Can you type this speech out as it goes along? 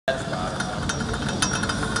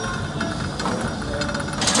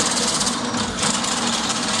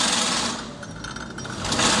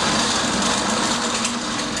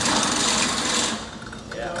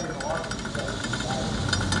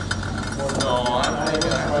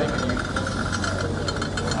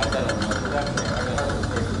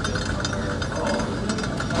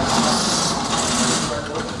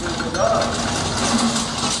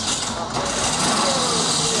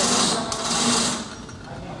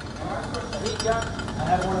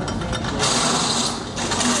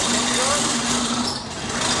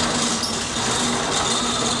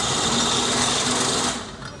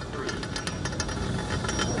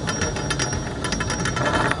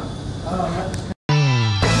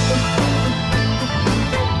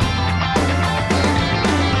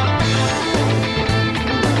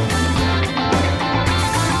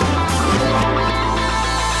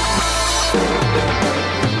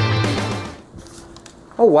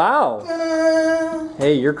Oh, wow.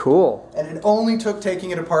 Hey, you're cool. And it only took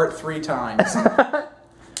taking it apart 3 times.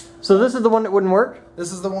 So this is the one that wouldn't work?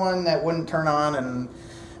 This is the one that wouldn't turn on, and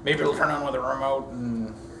maybe it'll turn on with a remote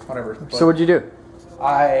and whatever. But so what'd you do?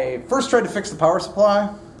 I first tried to fix the power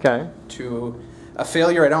supply. Okay. To a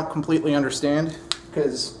failure I don't completely understand,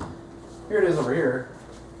 because here it is over here,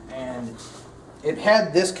 and it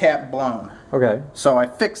had this cap blown. Okay. So I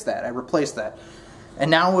fixed that. I replaced that.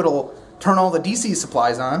 And now it'll turn all the DC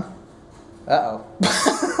supplies on. Uh-oh.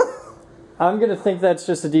 I'm going to think that's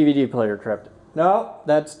just a DVD player tripped. No,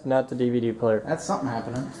 that's not the DVD player. That's something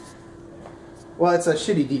happening. Well, it's a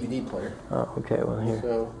shitty DVD player. Oh, okay. Well, here.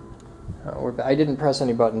 So, I didn't press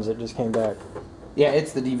any buttons. It just came back. yeah,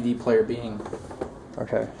 it's the DVD player being...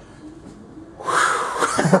 Okay.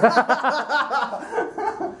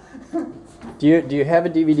 Do you have a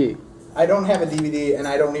DVD? I don't have a DVD, and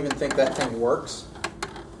I don't even think that thing works.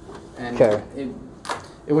 And okay.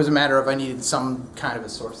 It was a matter of I needed some kind of a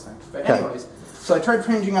source thing. But anyways, so I tried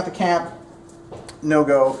changing out the cap. No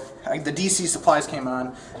go. The DC supplies came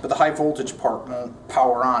on, but the high voltage part won't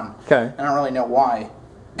power on. Okay. I don't really know why.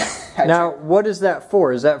 Now, what is that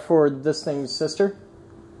for? Is that for this thing's sister?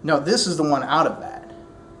 No, this is the one out of that.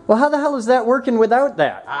 Well, how the hell is that working without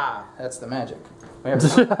that? Ah, that's the magic. And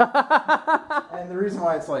the reason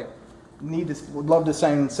why it's like, would love to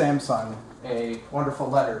send Samsung a wonderful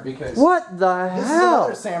letter, because what the hell?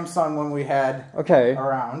 This is another Samsung one we had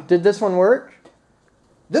around. Did this one work?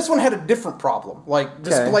 This one had a different problem, like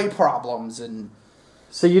display problems and.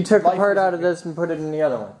 So you took a part out of this and put it in the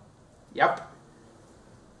other one. Yep.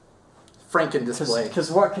 Franken display. Because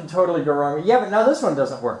what can totally go wrong? Yeah, but now this one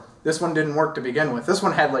doesn't work. This one didn't work to begin with. This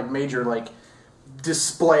one had like major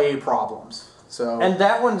display problems. So. And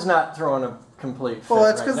that one's not throwing a complete. Well,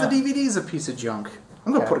 that's because the DVD's a piece of junk.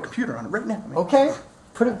 I'm gonna put a computer on it right now. Man. Okay.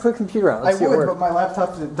 Put a computer on. Let's see would, but my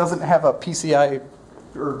laptop doesn't have a PCI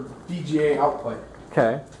or VGA output.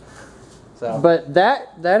 Okay. So. But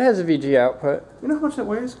that has a VGA output. You know how much that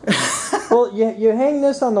weighs? Well, you hang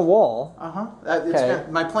this on the wall.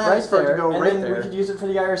 My plan is for it to go right there. And then we could use it for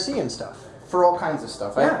the IRC and stuff. For all kinds of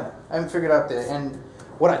stuff. Yeah. I haven't figured out that. And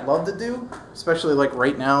what I'd love to do, especially like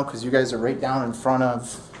right now, because you guys are right down in front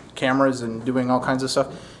of cameras and doing all kinds of stuff,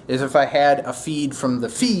 is if I had a feed from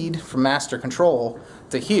Master Control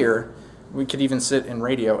to here, we could even sit in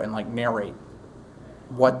radio and like narrate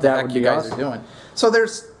what the heck you guys are doing. So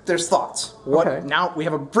there's thoughts. Now we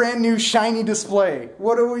have a brand new shiny display.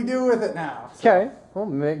 What do we do with it now? Okay. Well,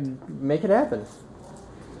 make it happen.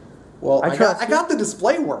 Well, I got the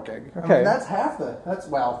display working. Okay. I mean, that's half the.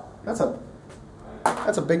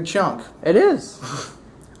 That's a big chunk. It is.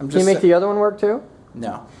 Can you make the other one work too?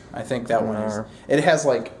 No, I think that one is. It has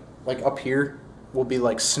like up here will be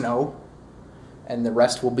like snow, and the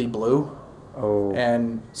rest will be blue. Oh.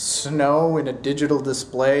 And snow in a digital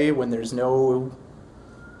display when there's no.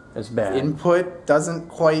 It's bad. Input doesn't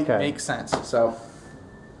quite make sense. So.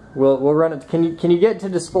 We'll run it. Can you get to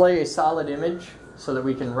display a solid image so that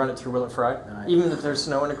we can run it through Will It Fry, even if there's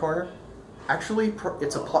snow in the corner? Actually,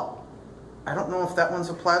 it's I don't know if that one's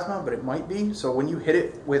a plasma, but it might be. So when you hit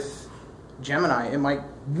it with Gemini, it might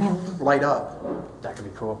light up. That could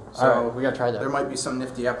be cool. So all right, we gotta try that. There might be some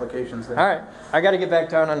nifty applications there. All right, I gotta get back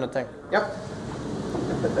down on the thing. Yep.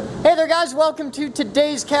 Hey there, guys! Welcome to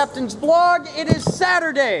today's Captain's Blog. It is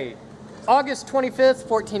Saturday, August 25th,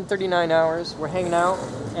 14:39 hours. We're hanging out,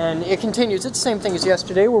 and it continues. It's the same thing as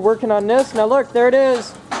yesterday. We're working on this. Now look, there it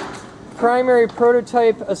is. Primary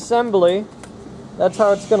prototype assembly. That's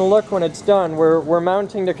how it's going to look when it's done. We're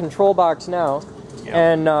mounting the control box now. Yep.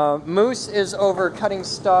 And Moose is over cutting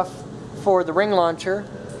stuff for the ring launcher.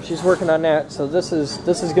 She's working on that. So this is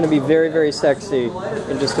going to be very, very sexy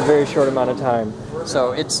in just a very short amount of time.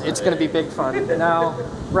 So it's going to be big fun. Now,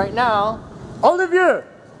 right now, Olivier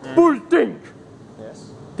Boden,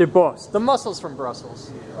 yes, the boss, the muscles from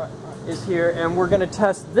Brussels, is here, and we're going to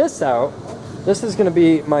test this out. This is going to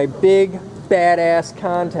be my big badass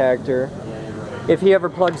contactor if he ever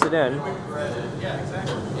plugs it in. Yeah,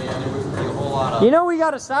 exactly. And it would take a whole lot of... You know we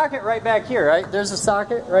got a socket right back here, right? There's a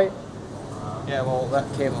socket, right? Yeah, well, that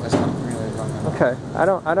cable is not really running. Okay. I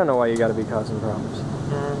don't know why you got to be causing problems.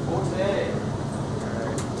 Okay.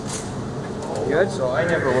 Good. So I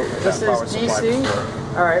never worked with This that power is supply DC.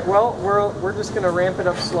 before. All right. Well, we're just gonna ramp it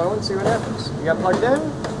up slow and see what happens. We got plugged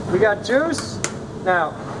in. We got juice.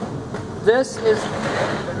 Now, this is,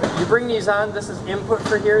 you bring these on. This is input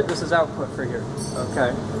for here. This is output for here.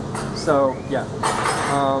 Okay. So yeah.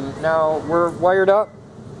 Now we're wired up.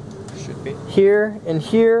 Should be. Here and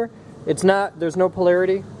here. It's not. There's no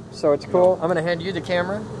polarity, so it's cool. I'm gonna hand you the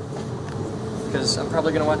camera because I'm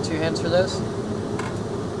probably gonna want 2 hands for this.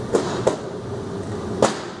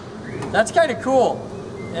 That's kind of cool,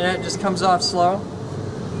 and it just comes off slow.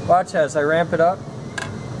 Watch as I ramp it up.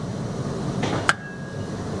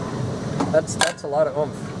 That's a lot of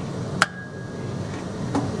oomph.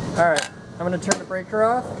 All right, I'm gonna turn the breaker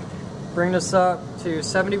off. Bring this up to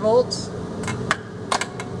 70 volts.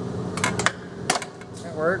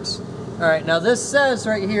 That works. All right, now this says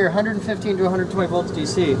right here 115 to 120 volts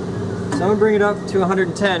DC. So I'm gonna bring it up to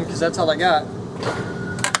 110 because that's all I got.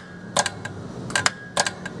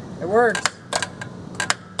 It works.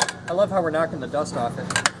 I love how we're knocking the dust off it.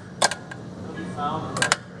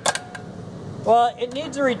 Well, it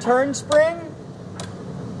needs a return spring.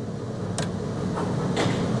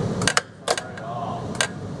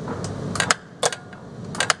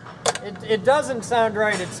 It doesn't sound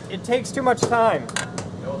right. It takes too much time. You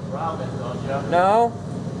know what the problem is, don't you? No?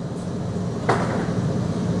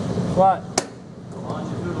 What?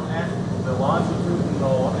 The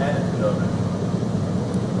longitudinal attitude of it.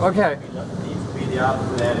 Okay. It needs to be the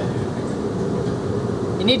opposite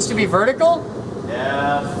attitude. It needs to be vertical?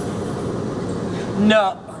 Yes.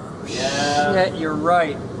 No. Yeah. Shit, you're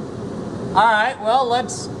right. Alright, well,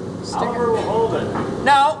 let's stick However, we'll hold it.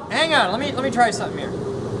 No, hang on. Let me try something here.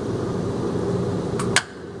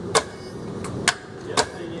 The other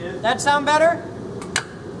thing is, That sound better?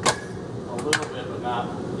 a little bit, but not,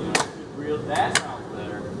 you know, real. That sounds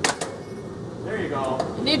better. There you go.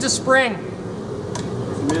 It needs a spring.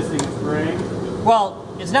 It's missing a spring.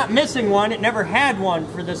 Well, it's not missing one. It never had one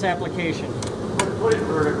for this application. Put it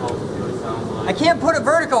vertical to see what it sounds like. I can't put it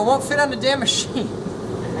vertical. It won't fit on the damn machine.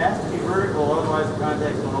 It has to be vertical, otherwise the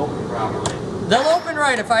contacts don't open properly. They'll open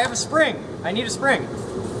right if I have a spring. I need a spring.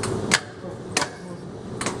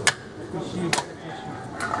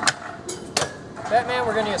 Batman,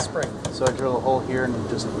 we're gonna need a spring. So I drill a hole here and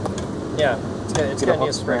just Yeah, it's gonna need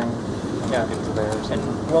a spring. Yeah. get to there or something.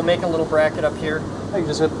 And we'll make a little bracket up here. Oh, you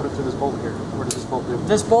just have to put it through this bolt here. What does this bolt do?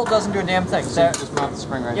 This bolt doesn't do a damn thing. So you just mount the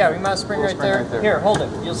spring right Yeah, there. we mount a spring Little right there. Here, hold it.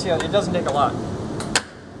 You'll see how it doesn't take a lot.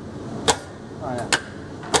 Oh yeah.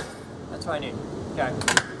 That's what I need. Okay.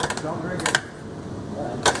 Don't rig it.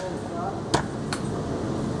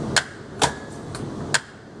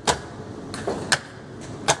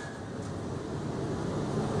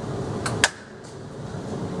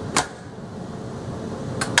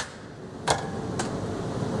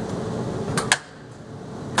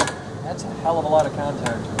 That's a hell of a lot of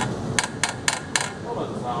contact. That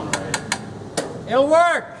doesn't sound right. It'll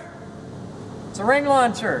work! It's a ring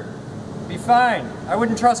launcher. Be fine. I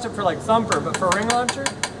wouldn't trust it for like thumper, but for a ring launcher,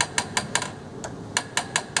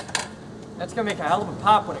 that's gonna make a hell of a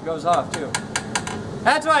pop when it goes off too.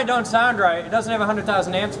 That's why it don't sound right. It doesn't have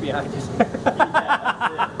 100,000 amps behind it.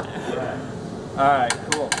 Alright,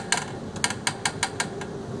 cool.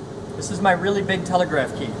 This is my really big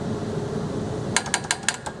telegraph key.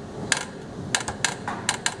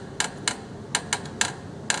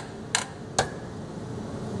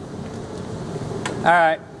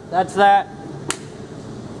 Alright, that's that.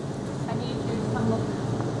 I need you to come look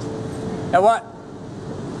At what?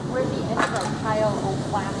 where the end of our pile of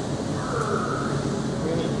plastic.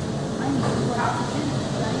 I need to put it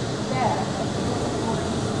right there.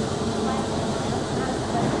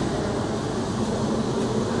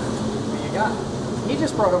 What you got? He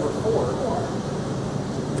just brought over 4.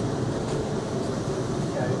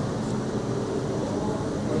 Okay.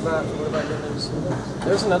 What about getting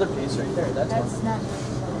there's another piece right there. That's That's one. not.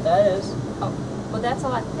 That is. Oh, well, that's a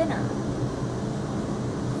lot thinner.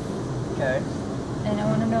 Okay. And I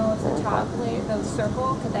want to know if the top layer, the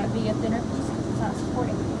circle, could that be a thinner piece? 'Cause it's not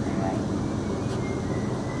supporting anything, right?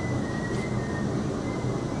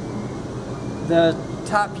 The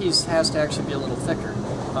top piece has to actually be a little thicker.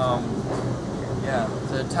 Yeah,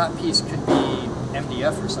 the top piece could be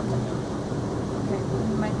MDF or something. Okay,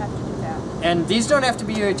 we might have to do that. And these don't have to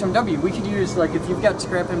be HMW. We could use, like, if you've got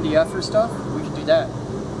scrap MDF or stuff, we could do that.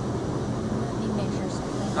 Let me measure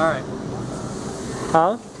something. All right.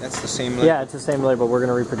 Huh? That's the same label. Yeah, it's the same label. We're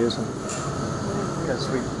gonna reproduce them because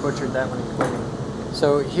we butchered that one in cleaning.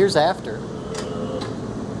 So here's after.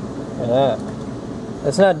 Look at that.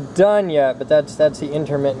 That's not done yet, but that's the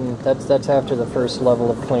intermittent. That's after the first level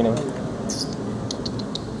of cleaning.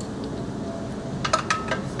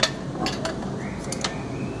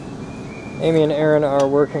 Amy and Aaron are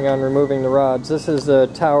working on removing the rods. This is the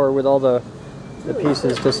tower with all the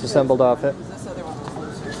pieces disassembled off it. This other one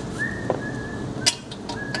was looser.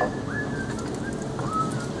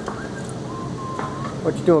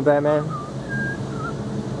 What you doing, Batman?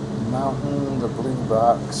 Mountain the blue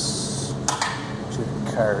box to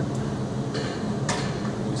the card.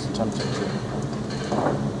 Just attempting to.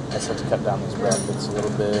 I just have to cut down these brackets a little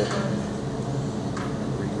bit.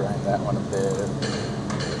 Regrind that one a bit.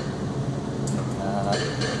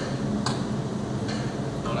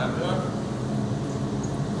 What I'm doing?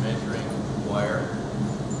 Measuring wire.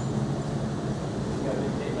 You got a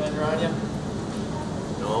big tape measure on you?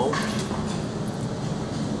 No.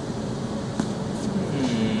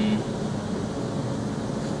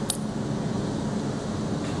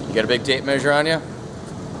 You got a big tape measure on you?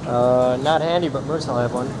 Not handy, but Moose will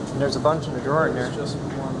have one. And there's a bunch in the drawer in there. Just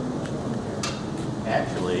one.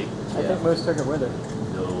 Actually, I think Moose took it with her.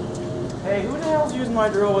 no. Hey, who the hell's using my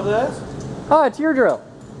drill with this? Oh, it's your drill.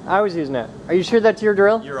 I was using that. Are you sure that's your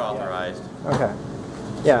drill? You're authorized. Okay.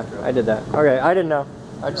 Yeah, I did that. Okay, I didn't know.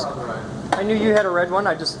 I knew you had a red one.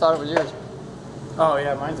 I just thought it was yours. Oh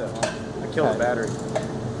yeah, mine's at home. I killed the battery.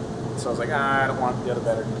 So I was like, I don't want the other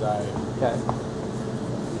battery to die. Okay.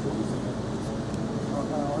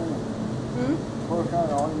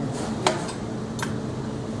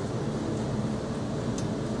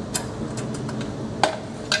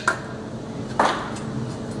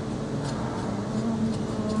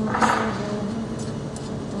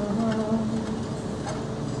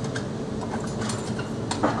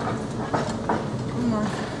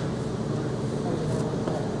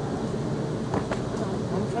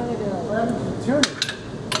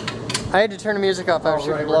 I had to turn the music off. I was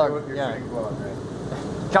shooting a blog. Yeah.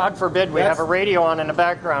 God forbid we have a radio on in the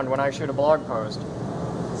background when I shoot a blog post.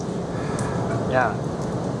 Yeah.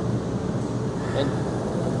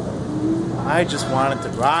 And I just wanted to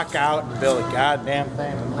rock out and build a goddamn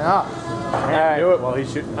thing. No. I All can't right. do it while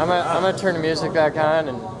he's shooting. I'm gonna turn the music back on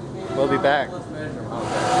and we'll be back.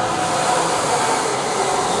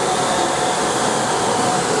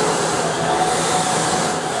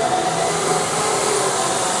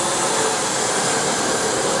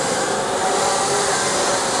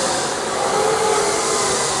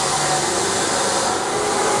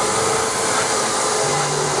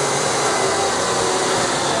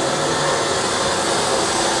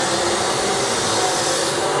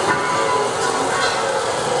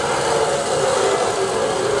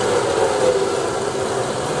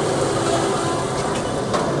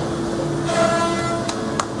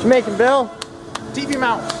 What you making, Bill? TV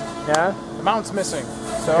mount. Yeah? The mount's missing.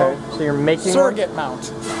 So, Okay, so you're making surrogate mount.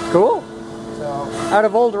 one? Cool. So, Out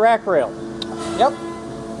of old rack rail. yep.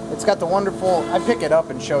 It's got the wonderful. I pick it up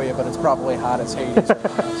and show you, but it's probably hot as Hades. So,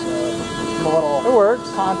 I'm a little It works.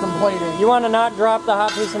 contemplating. You want to not drop the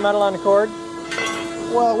hot piece of metal on the cord?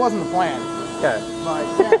 Well, it wasn't the plan, Okay.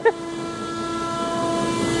 but yeah.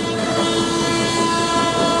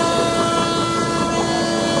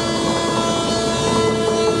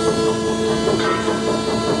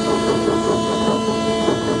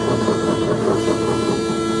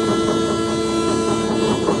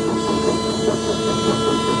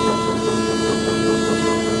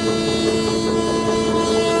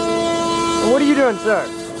 What are you doing, sir?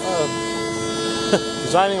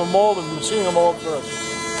 Designing a mold and machining a mold for a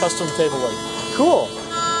custom table leg. Cool.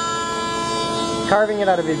 Carving it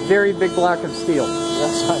out of a very big block of steel.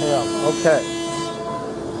 Yes, I am. Okay.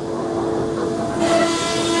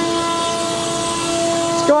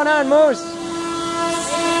 What's going on, Moose?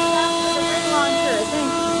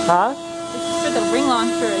 Huh? This is for the ring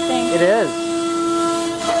launcher, I think. It is.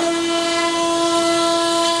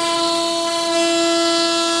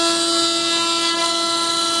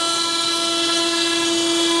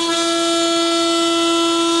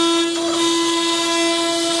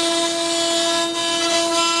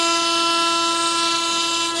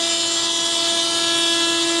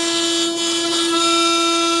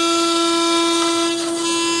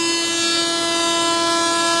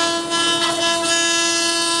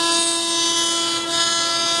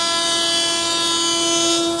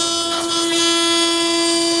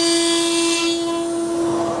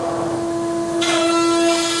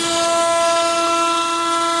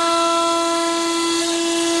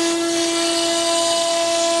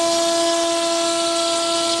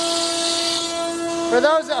 For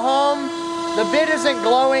those at home, the bit isn't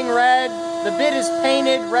glowing red. The bit is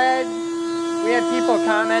painted red. We had people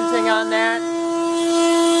commenting on that.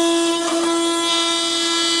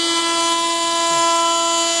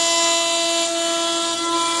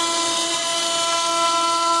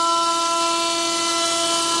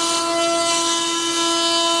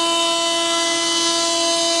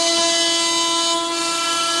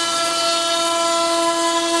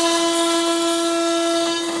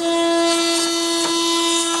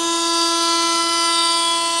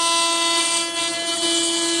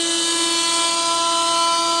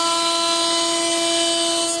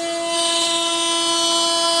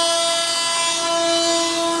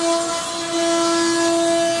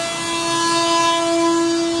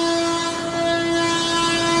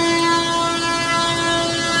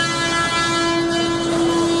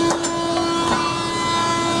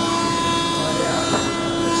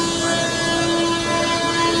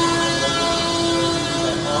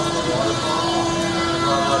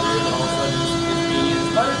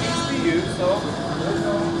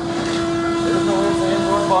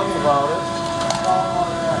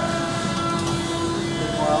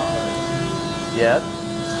 Yet.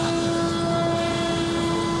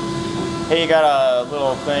 Hey, you got a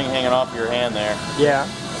little thing hanging off your hand there. Yeah.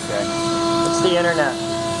 Okay. It's the internet.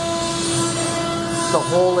 It's the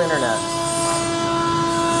whole internet.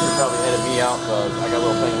 You're probably headed me out because I got a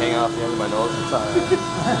little thing hanging off the end of my nose.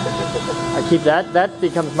 I keep that. That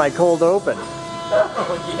becomes my cold open.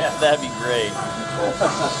 Oh, yeah, that'd be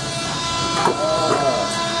great.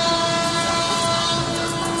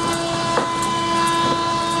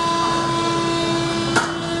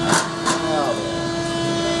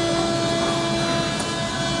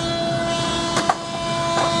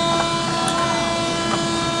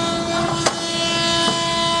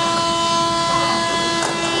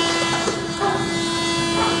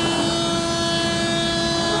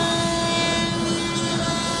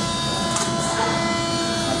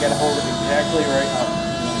 Gotta hold it exactly right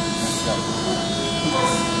up.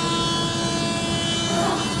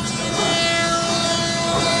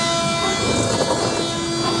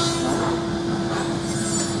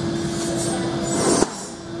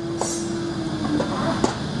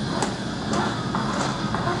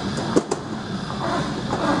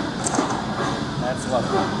 That's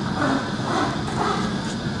lovely.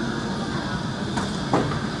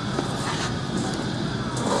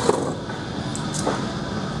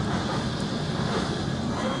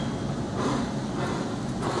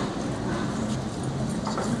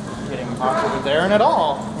 Awkward there and at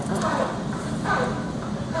all.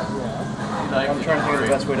 I'm trying to think of the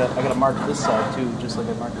best way to. I gotta mark this side too, just like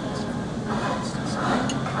I marked this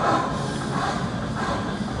side.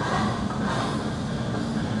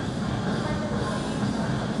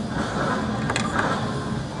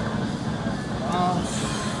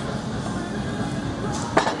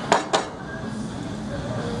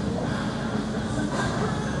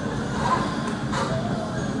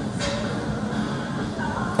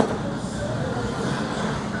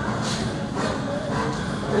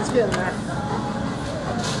 It's getting there.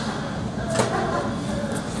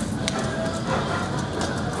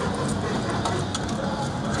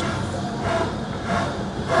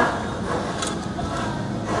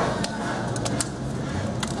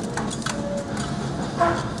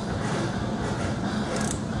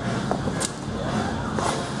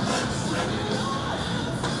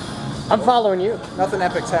 I'm following you. Nothing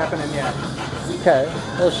epic's happening yet. Okay.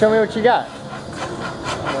 Well, show me what you got.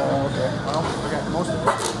 Okay. Well, I got most of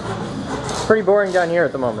it. It's pretty boring down here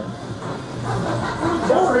at the moment.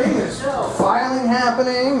 Boring. There's filing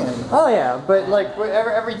happening and Oh yeah, but like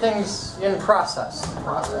everything's in process.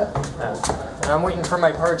 process. And I'm waiting for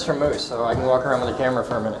my parts from Moose so I can walk around with the camera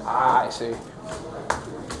for a minute. Ah, I see.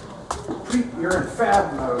 You're in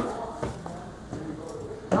fab mode.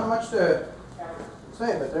 Not much to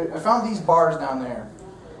say, but I found these bars down there,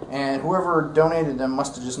 and whoever donated them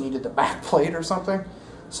must have just needed the back plate or something,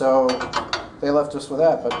 so they left us with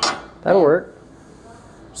that. But That'll work.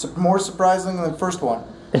 more surprising than the first one.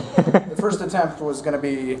 The first attempt was going to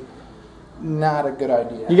be not a good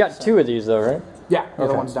idea. You got two of these though, right? Yeah, the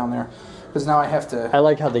other Okay. one's down there. Because now I have to. I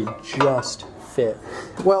like how they just fit.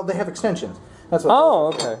 Well, they have extensions. That's what. Oh,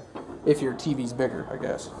 okay. If your TV's bigger, I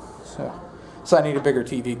guess. So I need a bigger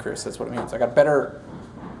TV, Chris. That's what it means. I got bigger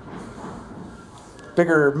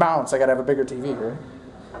mounts. I gotta have a bigger TV, right?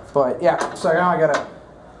 But yeah, so now I gotta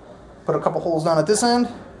put a couple holes down at this end,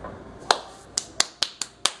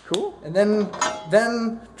 Cool. and then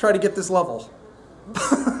try to get this level.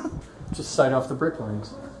 Just sight off the brick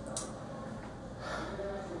lines.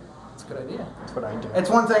 That's a good idea. That's what I do. It's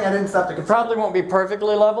one thing I didn't stop to It consider. probably won't be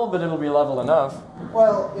perfectly level, but it'll be level enough.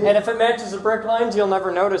 Well, And if it matches the brick lines, you'll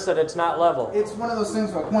never notice that it's not level. it's one of those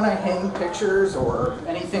things like when I hang pictures or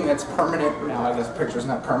anything that's permanent. Now I guess picture's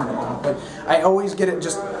not permanent now, but I always get it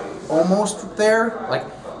just almost there. Like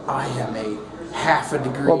I am a half a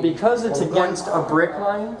degree. Well, because it's or against a brick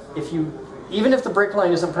line, even if the brick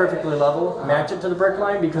line isn't perfectly level, match it to the brick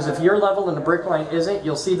line, because if you're level and the brick line isn't,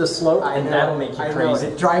 you'll see the slope, and that'll make you crazy.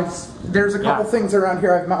 It drives. There's a couple things around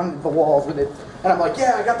here I've mounted the walls with it, and I'm like,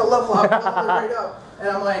 yeah, I got the level up, right up, and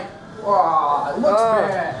I'm like, oh, it looks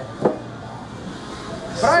bad.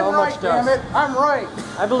 But I'm right, damn it, I'm right.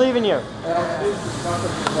 I believe in you.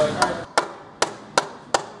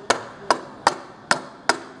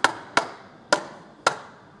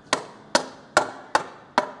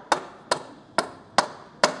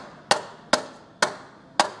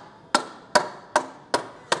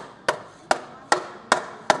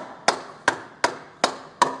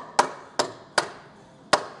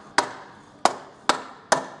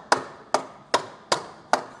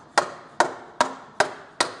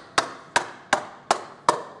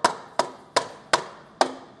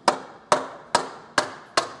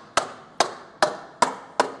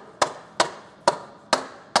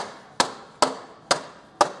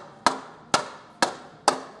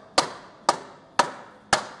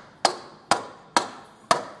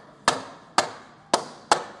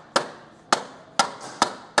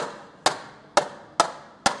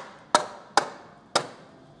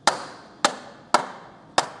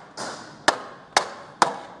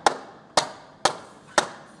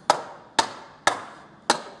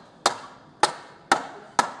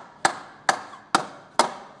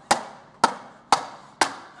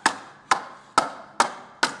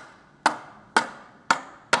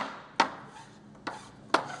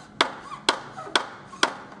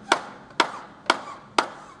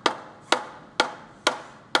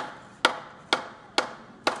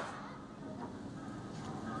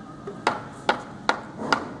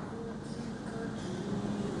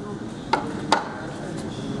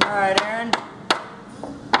 Alright, Aaron.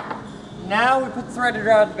 Now we put the threaded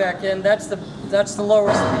rod back in. That's the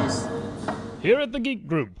lowest piece. Here at the Geek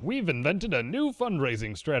Group, we've invented a new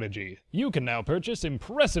fundraising strategy. You can now purchase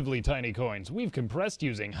impressively tiny coins we've compressed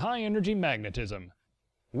using high-energy magnetism.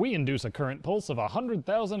 We induce a current pulse of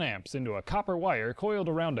 100,000 amps into a copper wire coiled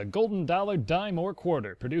around a golden dollar, dime, or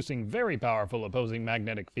quarter, producing very powerful opposing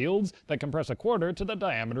magnetic fields that compress a quarter to the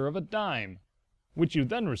diameter of a dime, which you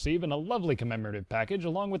then receive in a lovely commemorative package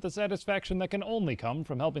along with the satisfaction that can only come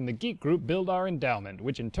from helping the Geek Group build our endowment,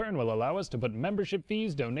 which in turn will allow us to put membership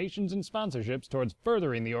fees, donations, and sponsorships towards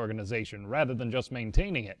furthering the organization rather than just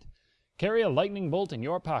maintaining it. Carry a lightning bolt in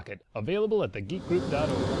your pocket, available at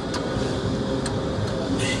thegeekgroup.org.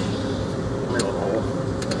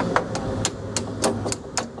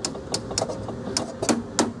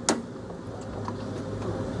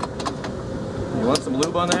 You want some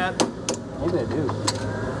lube on that? Maybe I do.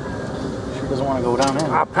 Sure doesn't want to go down in.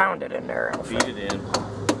 I'll pound it in there. Feed it in. It's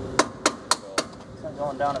not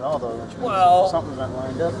going down at all, though. Well, Something's not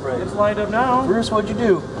lined up right. It's lined up now. Bruce, what'd you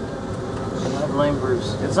do? I blame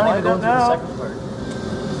Bruce. It's not even going through the second part.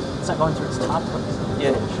 It's not going through its top part.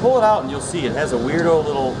 Yeah, pull it out and you'll see it has a weirdo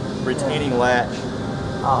little retaining latch.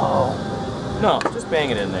 Oh. No, just bang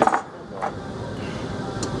it in there.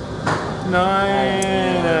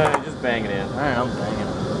 No, just bang it in. Alright, I'm banging.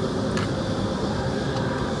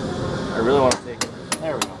 I really want to take it.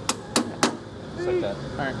 There we go. Just like that.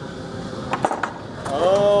 Alright.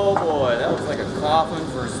 Oh boy, that looks like a coffin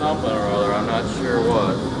for something or other. I'm not sure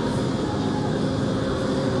what.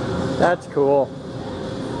 that's cool.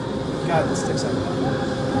 God, this sticks out.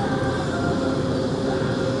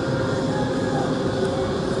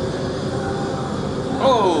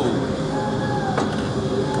 Oh!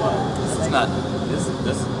 Wow, this is not.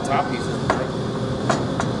 This top piece isn't tight.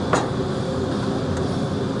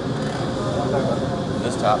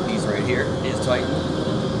 This top piece right here is tight.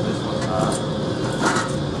 This one's not.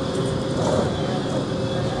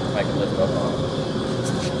 I can lift up.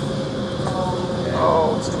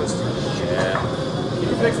 Oh, it's twisted. Yeah. Can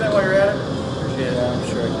you fix that while you're at it? Appreciate it. Yeah, I'm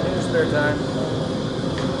sure I can. Your spare time.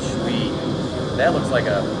 Sweet. That looks like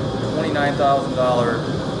a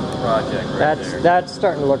 $29,000 project right there. That's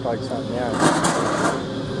starting to look like something, yeah.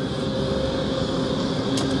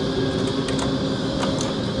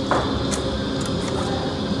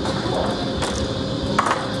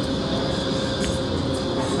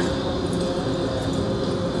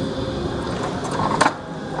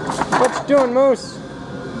 What you doing, Moose?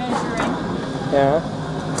 Measuring. Yeah.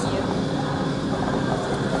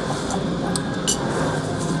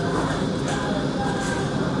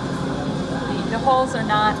 The holes are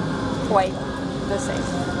not quite the same.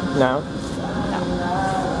 No. No.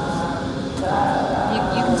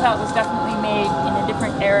 tell it was definitely made in a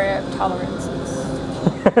different era of tolerances.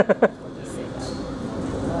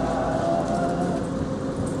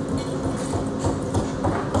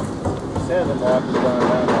 The lock is going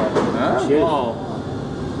down. Shit.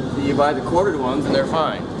 Oh. You buy the quartered ones and they're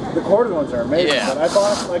fine. The corded ones are amazing, Yeah. but I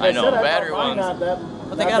bought, like I know, said, I battery bought mine ones. not that,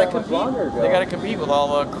 But they not gotta that much compete. longer ago. They gotta compete with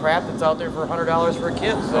all the crap that's out there for $100 for a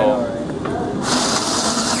kit. So. I know, right?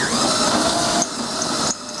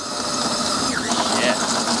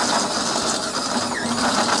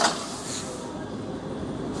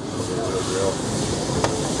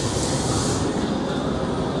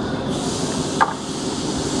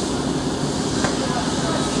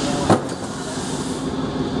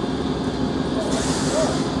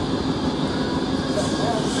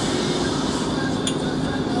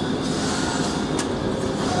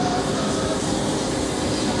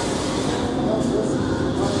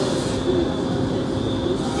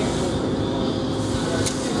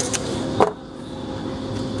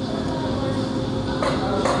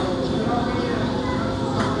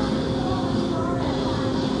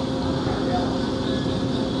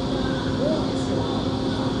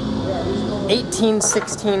 $18,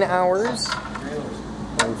 16 hours.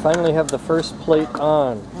 And we finally have the first plate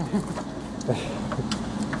on.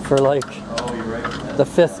 For like the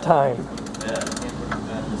 5th time.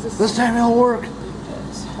 This time it'll work.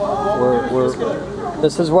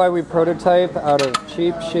 This is why we prototype out of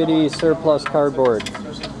cheap, shitty, surplus cardboard.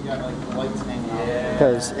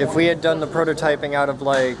 Because if we had done the prototyping out of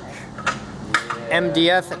like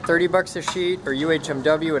MDF at 30 bucks a sheet or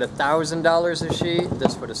UHMW at $1,000 a sheet,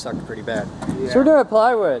 this would have sucked pretty bad. Yeah. So we're doing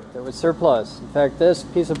plywood that was surplus. In fact, this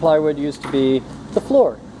piece of plywood used to be the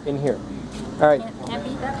floor in here. All right,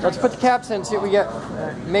 let's put the caps in, see what we get.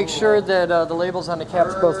 Make sure that the labels on the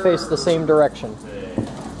caps both face the same direction.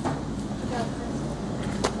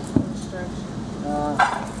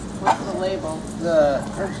 What's the label? The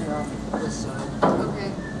person on this side.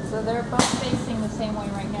 Okay, so they're both facing the same way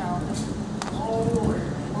right now.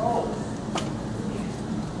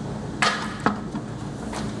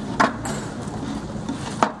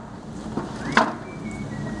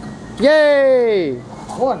 Yay!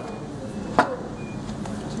 One.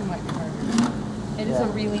 Two might be harder. It is a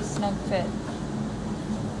really snug fit.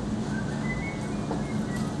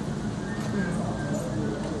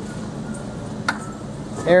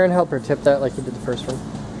 Aaron, help her tip that like you did the first one.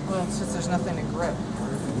 Well, since there's nothing to grip.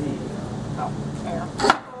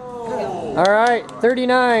 All right,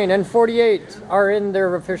 39 and 48 are in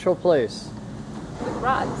their official place. With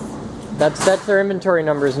rods. That's their inventory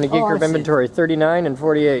numbers in the Geek Group inventory, 39 and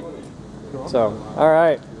 48. So, all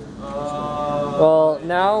right. Well,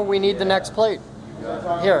 now we need the next plate.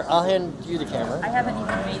 Here, I'll hand you the camera. I haven't even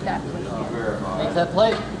made that plate yet. Make that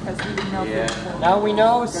plate. Because we didn't know if it was Now we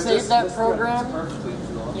know, save that program.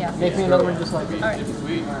 Yeah. Make me another one just like it. All right.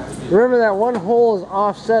 Remember that one hole is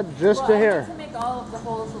offset just to I here. need to make all of the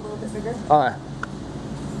holes a little bit bigger. All right.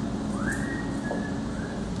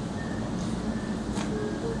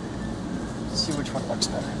 See which one looks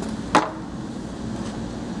better.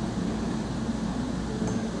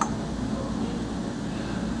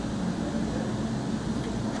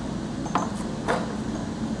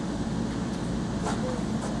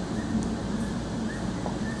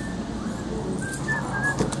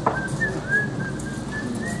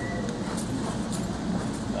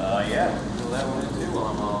 Yeah, fill that one in too while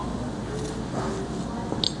I'm off.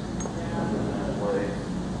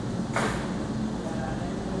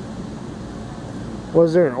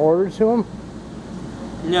 Was there an order to him?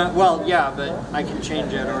 No, well, yeah, but I can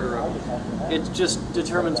change that order up. It just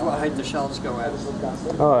determines what height the shelves go at.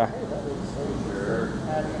 All right.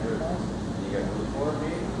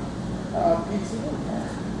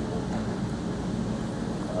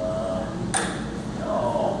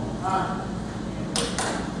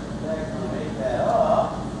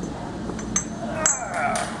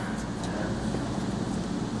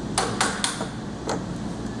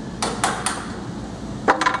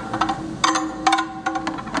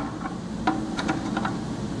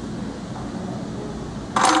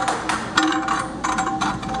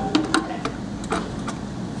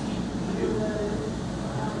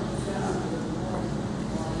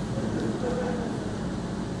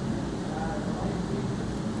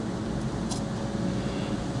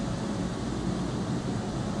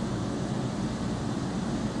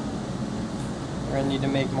 We're gonna need to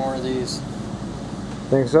make more of these.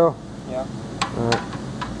 Think so? Yeah. All right.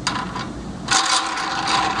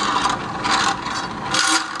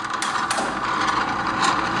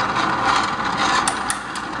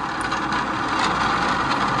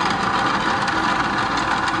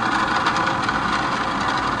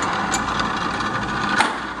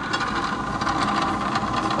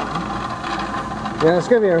 Yeah, it's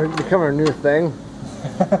gonna become our new thing.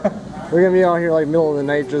 We're gonna be out here like middle of the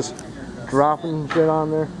night just dropping shit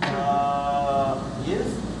on there. Yes.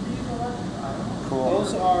 Cool.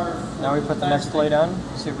 Those are. Now we put the next plate on.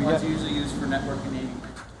 See what we Ones get. usually used for networking aiding.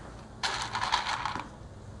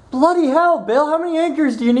 Bloody hell, Bill! How many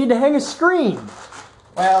anchors do you need to hang a screen?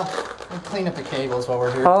 Well, we'll clean up the cables while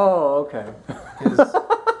we're here. Oh, okay.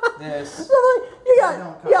 This. you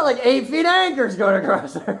got like 8 feet of anchors going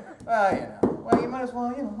across there. Well, you know. Well, you might as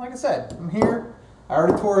well, you know, like I said, I'm here. I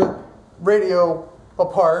already tore radio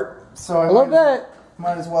apart, so I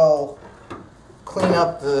might as well clean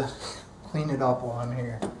it up while I'm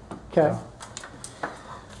here. Okay. Well,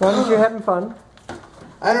 as long as you're having fun.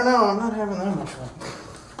 I don't know. I'm not having that much fun.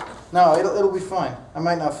 No, it'll be fine. I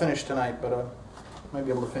might not finish tonight, but I might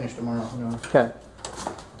be able to finish tomorrow. Who knows? Okay.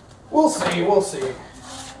 We'll see. We'll see.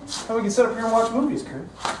 And we can sit up here and watch movies, Kurt.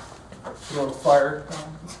 A little fire.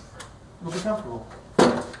 It'll be comfortable.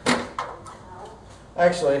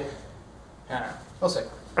 Actually, I don't know. We'll see.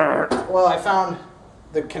 Well, I found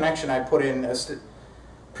the connection I put in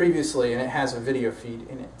previously, and it has a video feed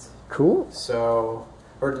in it. Cool. So,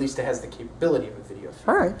 or at least it has the capability of a video feed.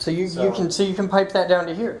 All right. So you can pipe that down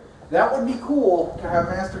to here. That would be cool to have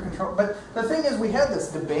master control. But the thing is, we had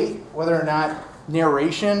this debate whether or not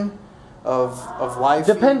narration of live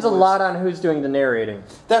depends a lot on who's doing the narrating.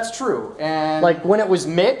 That's true. And like when it was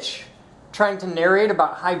Mitch trying to narrate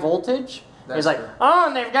about high voltage, he's like, "Oh,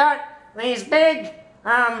 and they've got these big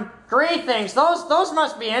gray things. Those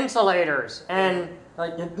must be insulators." And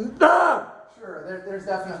like, sure, there's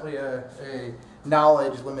definitely a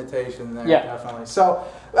knowledge limitation there. Yeah, definitely. So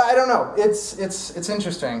I don't know. It's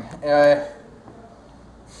interesting. I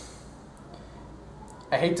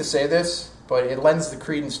hate to say this, but it lends the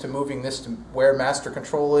credence to moving this to where master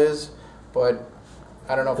control is. But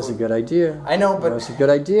I don't know. That's a good idea. I know, but it's a good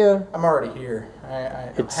idea. I'm already here.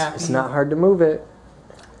 I'm happy. It's not hard to move it.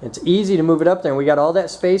 It's easy to move it up there. And we got all that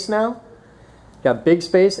space now. Got big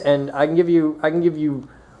space, and I can give you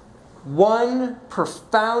one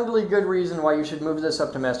profoundly good reason why you should move this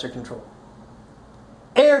up to master control.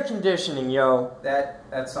 Air conditioning, yo.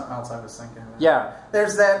 That's something else I was thinking about. Yeah.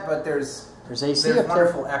 There's that, but there's AC up there.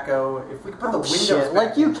 Wonderful echo. If we could put the windows shit, back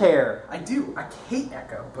like you care. I do. I hate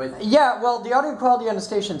echo, but yeah. Well, the audio quality on the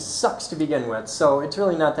station sucks to begin with, so it's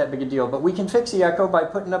really not that big a deal. But we can fix the echo by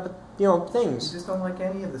putting up, things. I just don't like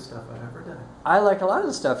any of the stuff I've ever done. I like a lot of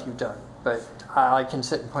the stuff you've done, but I can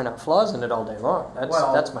sit and point out flaws in it all day long.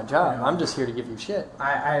 That's my job. I'm just here to give you shit.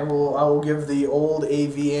 I will give the old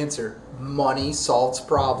AV answer. Money solves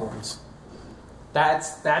problems.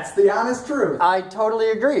 That's the honest truth. I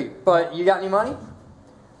totally agree. But you got any money?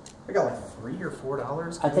 I got like $3 or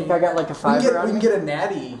 $4. I think I got like a $5. We can get a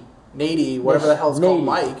Natty, whatever the hell it's called,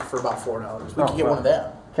 mic for about $4. We can get one of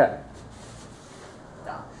them. Okay.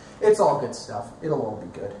 No, it's all good stuff. It'll all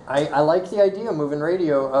be good. I like the idea of moving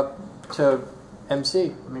radio up to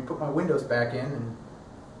MC. Let me put my windows back in and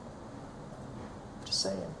just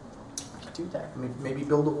saying, we could do that. Maybe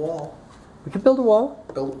build a wall. We could build a wall.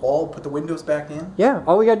 Build a wall. Put the windows back in. Yeah.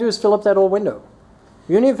 All we gotta do is fill up that old window.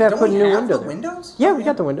 You don't even have to put a new window there. Windows? Yeah, we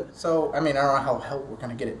got the windows. So I mean, I don't know how the hell we're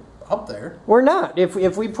gonna get it up there. We're not. If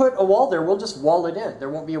we put a wall there, we'll just wall it in. There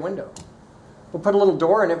won't be a window. We'll put a little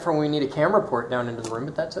door in it for when we need a camera port down into the room,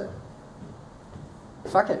 but that's it.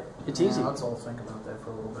 Fuck it. It's easy. Let's all think about that for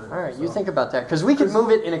a little bit. All right, you think about that. Because we could move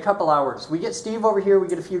it in a couple hours. We get Steve over here, we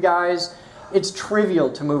get a few guys. It's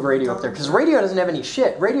trivial to move radio up there. Because radio doesn't have any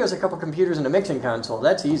shit. Radio's a couple computers and a mixing console.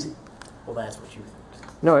 That's easy. Well, that's what you think.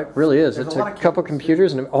 No, it really is. There's it's a lot a of couple cables.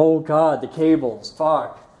 computers and... Oh, God, the cables.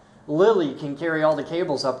 Fuck. Lily can carry all the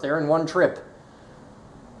cables up there in one trip.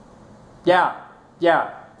 Yeah.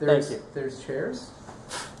 Thank you. There's chairs?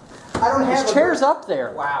 I don't have There's chairs up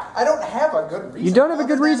there. Wow. I don't have a good reason. You don't have a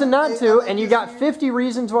good reason not to, and you got 50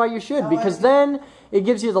 reasons why you should, because then it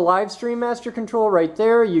gives you the live stream master control right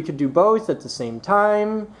there. You could do both at the same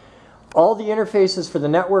time. All the interfaces for the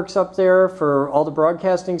networks up there, for all the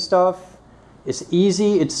broadcasting stuff. It's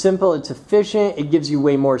easy, it's simple, it's efficient, it gives you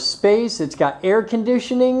way more space, it's got air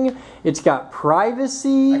conditioning, it's got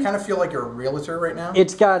privacy. I kind of feel like you're a realtor right now.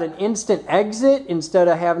 It's got an instant exit instead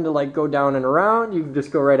of having to like go down and around. You can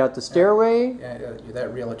just go right out the stairway. Yeah,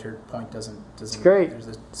 that realtor point doesn't. It's great. There's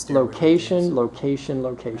a stairway. Location.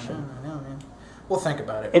 I know, man. We'll think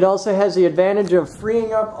about it. It also has the advantage of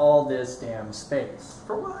freeing up all this damn space.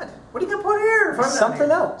 For what? What are you gonna put here if I'm not Something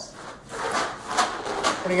here? else.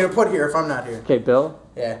 What are you gonna put here if I'm not here? Okay, Bill.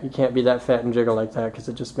 Yeah. You can't be that fat and jiggle like that because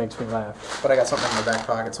it just makes me laugh. But I got something in my back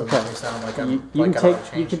pocket, so it makes me sound like I'm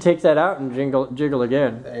you can take that out and jiggle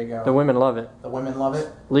again. There you go. The women love it. The women love it.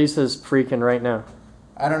 Lisa's freaking right now.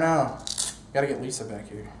 I don't know. Gotta get Lisa back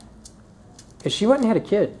here. She went and had a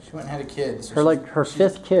kid. She went and had a kid. So her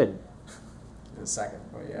fifth kid. The second,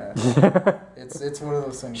 but yeah. it's one of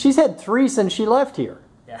those things. She's had 3 since she left here.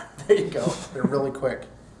 Yeah, there you go. They're really quick.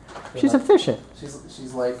 She's efficient.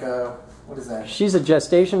 She's like, what is that? She's a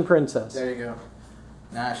gestation princess. There you go.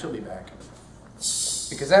 Nah, she'll be back.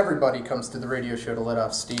 Because everybody comes to the radio show to let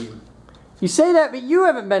off steam. You say that, but you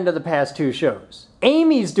haven't been to the past 2 shows.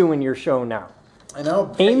 Amy's doing your show now. I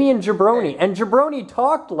know. Amy and Jabroni. And Jabroni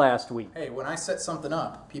talked last week. Hey, when I set something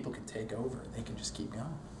up, people can take over. They can just keep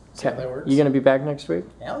going. See how that works? You going to be back next week?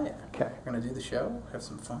 Hell yeah. Okay. We're going to do the show, have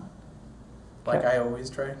some fun. Like I always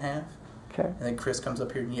try and have. Okay. And then Chris comes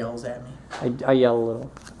up here and yells at me. I yell a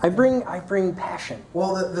little. I bring passion.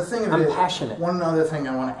 Well, the thing of I'm passionate. One other thing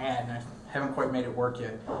I want to add, and I haven't quite made it work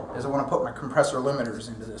yet, is I want to put my compressor limiters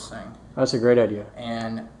into this thing. That's a great idea.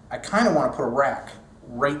 And I kind of want to put a rack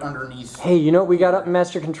right underneath. Hey, you know what we got up in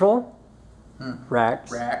Master Control?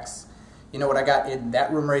 Racks. Racks. You know what I got in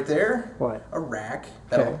that room right there? What? A rack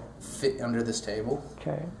that'll fit under this table.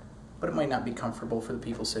 Okay. But it might not be comfortable for the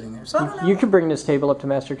people sitting there. So I don't know. You could bring this table up to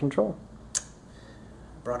Master Control.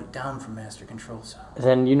 Brought it down from Master Control, so.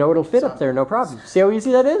 Then you know it'll fit up there, no problem. See how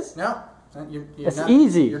easy that is? No. It's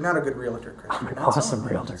easy. You're not a good realtor, Chris. I'm an awesome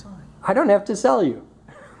realtor. I don't have to sell you.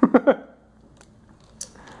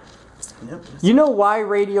 Yep. You know why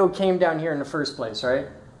radio came down here in the first place, right?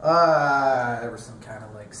 There was some kind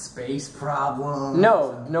of like space problem.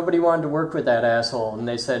 No, nobody wanted to work with that asshole, and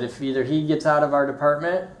they said if either he gets out of our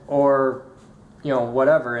department or, you know,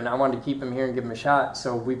 whatever, and I wanted to keep him here and give him a shot,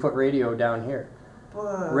 so we put radio down here.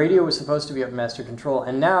 Radio was supposed to be up Master Control,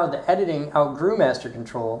 and now the editing outgrew Master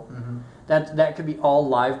Control. That could be all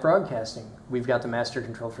live broadcasting. We've got the Master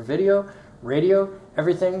Control for video, radio,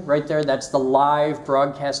 everything right there. That's the live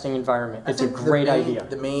broadcasting environment. It's a great idea.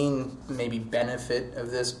 The main maybe benefit of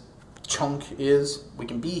this chunk is we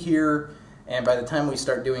can be here, and by the time we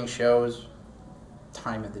start doing shows,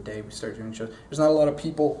 time of the day we start doing shows, there's not a lot of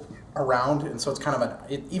people around, and so it's kind of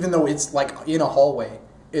even though it's like in a hallway,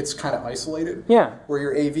 it's kind of isolated. Yeah. Where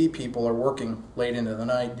your AV people are working late into the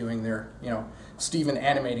night doing their, Steven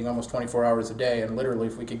animating almost 24 hours a day, and literally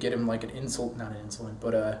if we could get him like not an insulin,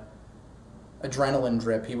 but adrenaline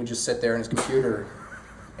drip, he would just sit there in his computer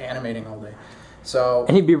animating all day. So.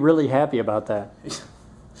 And he'd be really happy about that.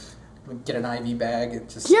 We'd get an IV bag, and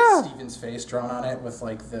just Steven's face drawn on it with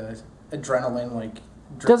like the adrenaline drip.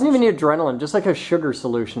 Doesn't even need adrenaline, just like a sugar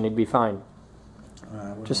solution, he'd be fine.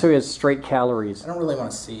 Just so he has straight calories. I don't really want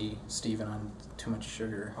to see Steven on too much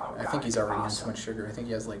sugar. I think he's already on too much sugar. I think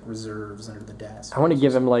he has like reserves under the desk. I want to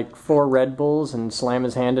give him like 4 Red Bulls and slam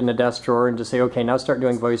his hand in a desk drawer and just say, okay, now start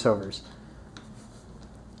doing voiceovers.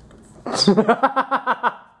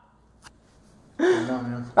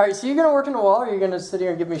 Alright, so you're going to work in the wall, or are you going to sit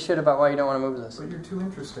here and give me shit about why you don't want to move this? But you're too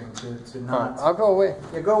interesting to not. I'll go away.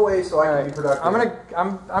 Yeah, go away so I can be productive.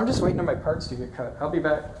 I'm just waiting on my parts to get cut. I'll be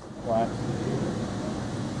back. What?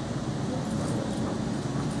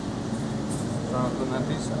 Putting that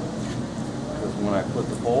piece up. Because when I put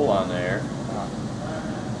the pole on there,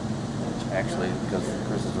 actually, because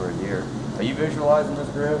Chris is right here. Are you visualizing this,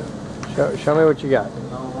 Griff? Show me what you got.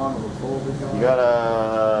 You got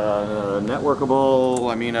a networkable,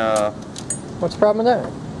 What's the problem with that?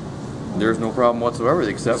 There's no problem whatsoever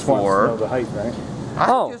except for the height, right?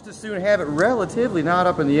 I'd just as soon have it relatively not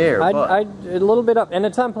up in the air. A little bit up, and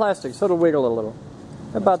it's on plastic, so it'll wiggle a little.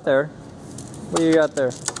 About there. What do you got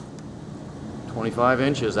there? 25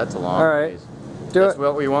 inches, that's a long All right. ways. That's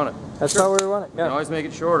what we want it. That's how we want it, You can always make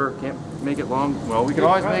it shorter. Can't make it long. Well, we can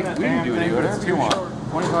always make it. We can do it whatever you want.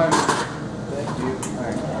 25 inches. Thank you. All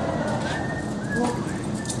right.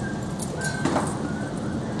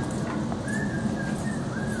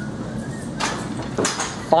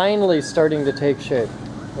 Finally starting to take shape.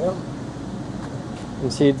 Yep.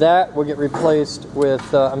 And see, that will get replaced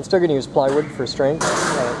with, I'm still going to use plywood for strength,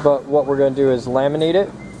 but what we're going to do is laminate it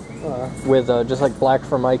with just like black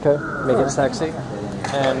Formica, make it sexy,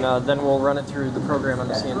 and then we'll run it through the program on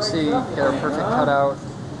the CNC, get our perfect cutout,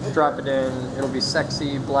 drop it in, it'll be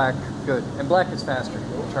sexy, black, good. And black is faster,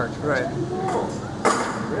 it'll charge faster. Right.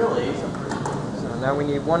 Really? So now we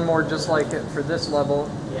need one more just like it for this level,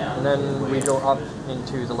 and then we go up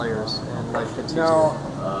into the layers, and life gets easier.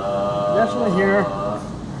 Definitely here.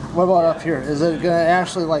 What about up here? Is it going to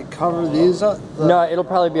actually like cover these up? No, it'll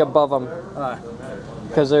probably be above them.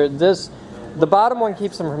 Because the bottom one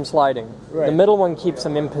keeps them from sliding. Right. The middle one keets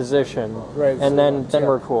them in position. Right. And then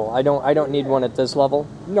we're cool. I don't need one at this level.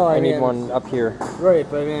 No, I need mean, one up here. Right,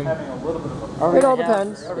 but I mean, It all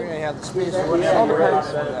depends. Are we going to have the space? It all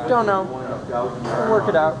depends. Don't know. We'll work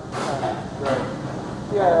it out.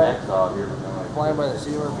 That's all here. But Flying by the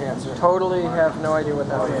seat of our pants. Sir. Totally have no idea what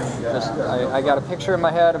that is. Just, I got a picture in my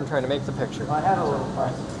head. I'm trying to make the picture. I had a little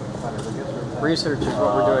fun. Research is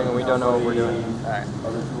what we're doing, and we don't know what we're doing. Alright.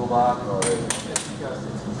 Other toolbox or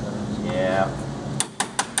yeah.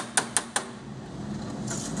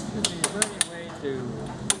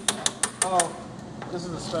 Oh, this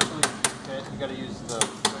is a specially fit. You got to use the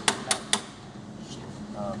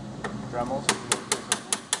Dremels.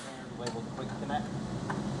 Labeled Quick Connect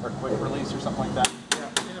or Quick Release or something like that. Yeah,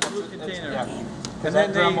 in a blue container. Yeah. Because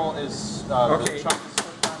that Dremel is the chunk is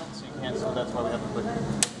stuck on it, so you can't. So that's why we have the Quick.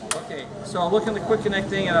 Okay, so I'll look in the quick connect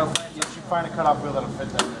thing and I'll find You should find a cutoff wheel that'll fit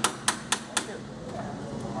that.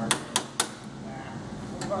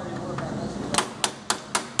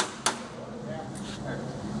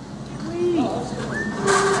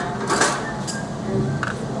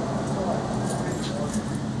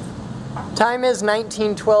 Time is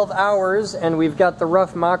 19:12 hours, and we've got the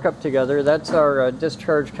rough mock-up together. That's our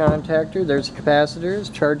discharge contactor. There's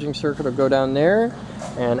capacitors. Charging circuit will go down there,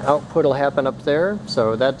 and output will happen up there.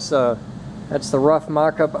 So that's the rough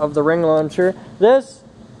mock-up of the ring launcher. This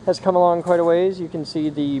has come along quite a ways. You can see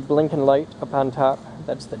the blinking light up on top.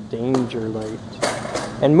 That's the danger light.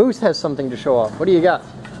 And Moose has something to show off. What do you got?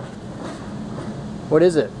 What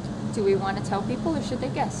is it? Do we want to tell people or should they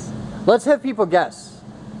guess? Let's have people guess.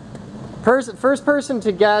 First person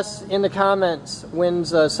to guess in the comments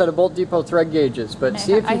wins a set of Bolt Depot thread gauges. But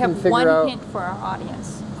see if you can figure out. I have one hint for our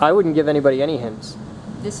audience. I wouldn't give anybody any hints.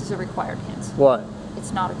 This is a required hint. What?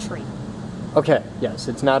 It's not a tree. Okay, yes,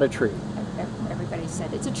 it's not a tree. Everybody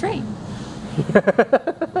said it's a tree.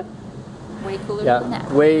 Way cooler Yeah, than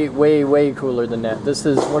that. way cooler than that. This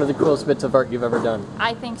is one of the coolest bits of art you've ever done.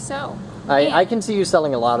 I think so. I can see you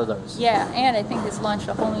selling a lot of those. Yeah, and I think it's launched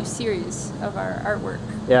a whole new series of our artwork.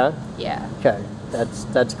 Yeah? Yeah. Okay,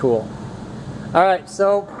 that's cool. All right,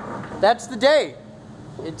 so that's the day.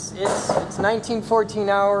 It's 1914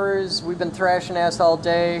 hours. We've been thrashing ass all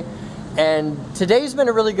day, and today's been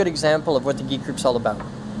a really good example of what the Geek Group's all about.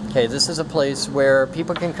 Okay, this is a place where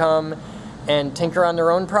people can come and tinker on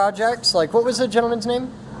their own projects. Like, what was the gentleman's name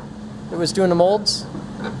that was doing the molds?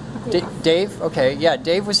 Dave? Okay, yeah,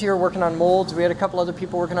 Dave was here working on molds. We had a couple other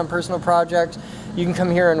people working on personal projects. You can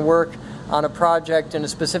come here and work on a project in a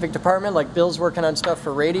specific department, like Bill's working on stuff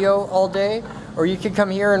for radio all day, or you could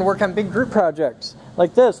come here and work on big group projects,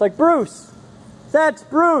 like this, like Bruce. That's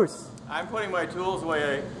Bruce. I'm putting my tools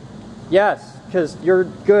away. Yes, because you're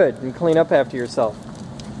good and clean up after yourself.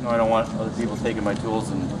 No, I don't want other people taking my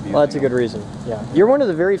tools and abusing Well, that's a them. good reason, yeah. You're one of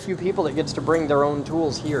the very few people that gets to bring their own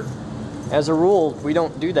tools here. As a rule, we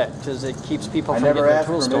don't do that because it keeps people I from never getting their asked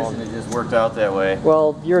tools permission. stolen. It just worked out that way.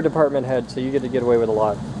 Well, you're a department head, so you get to get away with a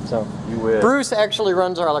lot. So You wish. Bruce actually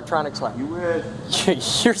runs our electronics lab. You wish.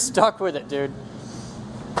 You're stuck with it, dude.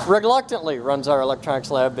 Reluctantly runs our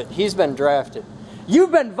electronics lab, but he's been drafted.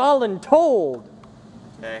 You've been voluntold.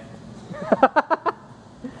 Okay.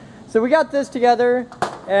 So we got this together,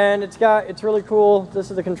 and it's really cool. This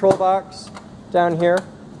is the control box down here,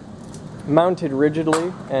 mounted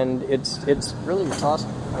rigidly, and it's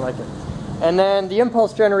awesome. I like it. And then the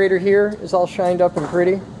impulse generator here is all shined up and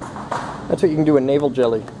pretty. That's what you can do with navel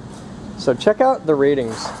jelly. So check out the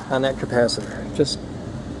ratings on that capacitor. Just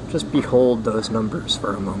behold those numbers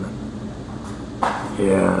for a moment.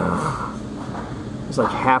 Yeah. There's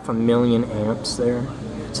like 500,000 amps there.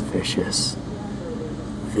 It's vicious.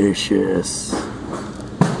 Vicious.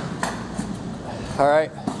 All right,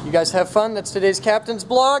 you guys have fun. That's today's Captain's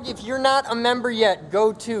Blog. If you're not a member yet,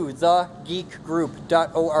 go to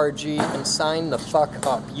thegeekgroup.org and sign the fuck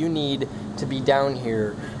up. You need to be down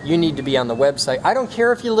here. You need to be on the website. I don't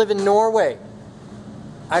care if you live in Norway.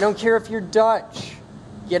 I don't care if you're Dutch.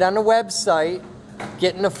 Get on the website,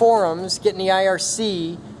 get in the forums, get in the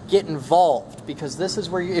IRC, get involved. Because this is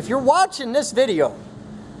where if you're watching this video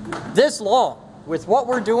this long with what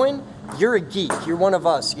we're doing, you're a geek. You're one of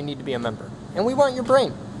us. You need to be a member. And we want your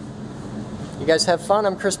brain. You guys have fun.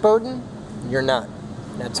 I'm Chris Boden. You're not.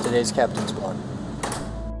 That's today's Captain's Blog.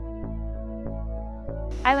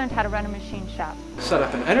 I learned how to run a machine shop. Set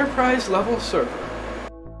up an enterprise level server.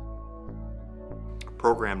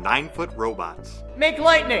 Program 9-foot robots. Make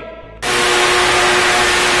lightning!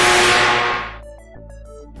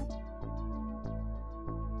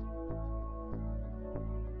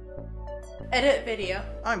 Edit video.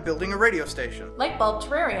 I'm building a radio station. Light bulb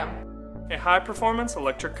terrarium. A high-performance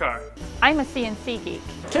electric car. I'm a CNC geek.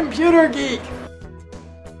 Computer geek!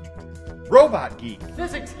 Robot geek.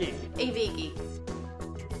 Physics geek! AV geek.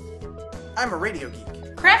 I'm a radio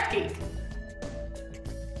geek. Craft geek.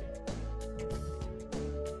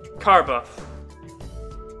 Car buff.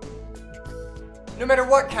 No matter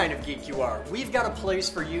what kind of geek you are, we've got a place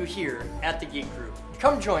for you here at the Geek Group.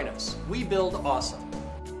 Come join us. We build awesome.